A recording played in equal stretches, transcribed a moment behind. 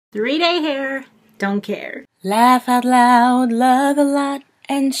3-day hair, don't care. Laugh out loud, love a lot,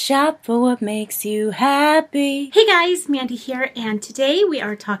 and shop for what makes you happy. Hey guys, Mandy here, and today we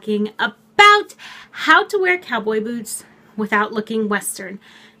are talking about how to wear cowboy boots without looking Western.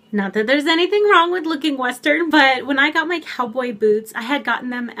 Not that there's anything wrong with looking Western, but when I got my cowboy boots, I had gotten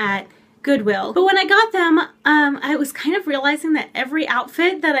them at Goodwill. But when I got them, I was kind of realizing that every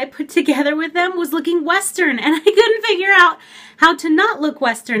outfit that I put together with them was looking Western, and I couldn't figure out how to not look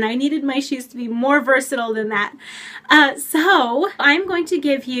Western. I needed my shoes to be more versatile than that. So I'm going to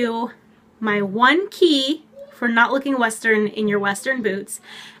give you my one key for not looking Western in your Western boots,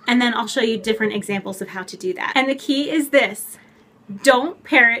 and then I'll show you different examples of how to do that. And the key is this: don't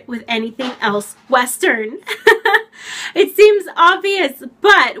pair it with anything else Western. It seems obvious,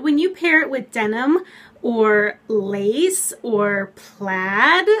 but when you pair it with denim or lace or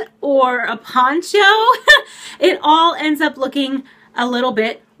plaid or a poncho, it all ends up looking a little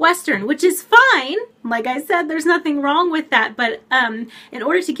bit Western, which is fine. Like I said, there's nothing wrong with that, but in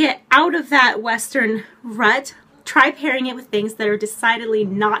order to get out of that Western rut, try pairing it with things that are decidedly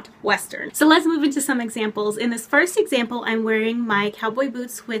not Western. So let's move into some examples. In this first example, I'm wearing my cowboy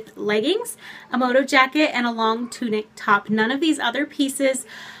boots with leggings, a moto jacket, and a long tunic top. None of these other pieces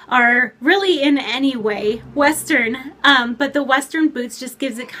are really in any way Western, but the Western boots just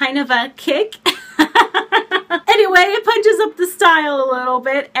gives it kind of a kick. Anyway, it punches up the style a little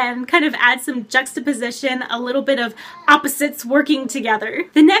bit and kind of adds some juxtaposition, a little bit of opposites working together.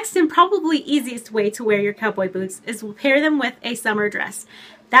 The next and probably easiest way to wear your cowboy boots is to pair them with a summer dress.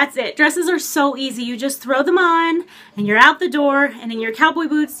 That's it. Dresses are so easy. You just throw them on and you're out the door, and in your cowboy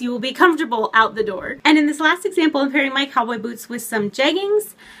boots, you will be comfortable out the door. And in this last example, I'm pairing my cowboy boots with some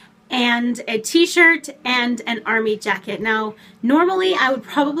jeggings and a t-shirt and an army jacket. Now, normally I would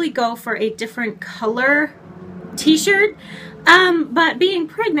probably go for a different color t-shirt, but being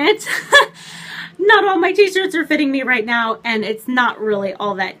pregnant, not all my t-shirts are fitting me right now, and it's not really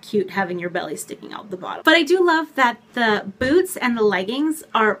all that cute having your belly sticking out the bottom. But I do love that the boots and the leggings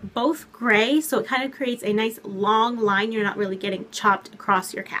are both gray, so it kind of creates a nice long line. You're not really getting chopped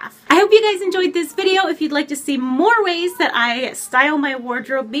across your calf. I hope you guys enjoyed this video. If you'd like to see more ways that I style my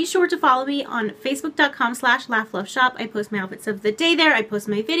wardrobe, be sure to follow me on facebook.com/laugh-love-shop. I post my outfits of the day there. I post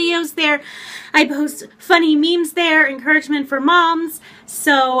my videos there. I post funny memes there, encouragement for moms.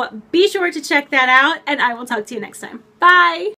 So be sure to check that out, and I will talk to you next time. Bye!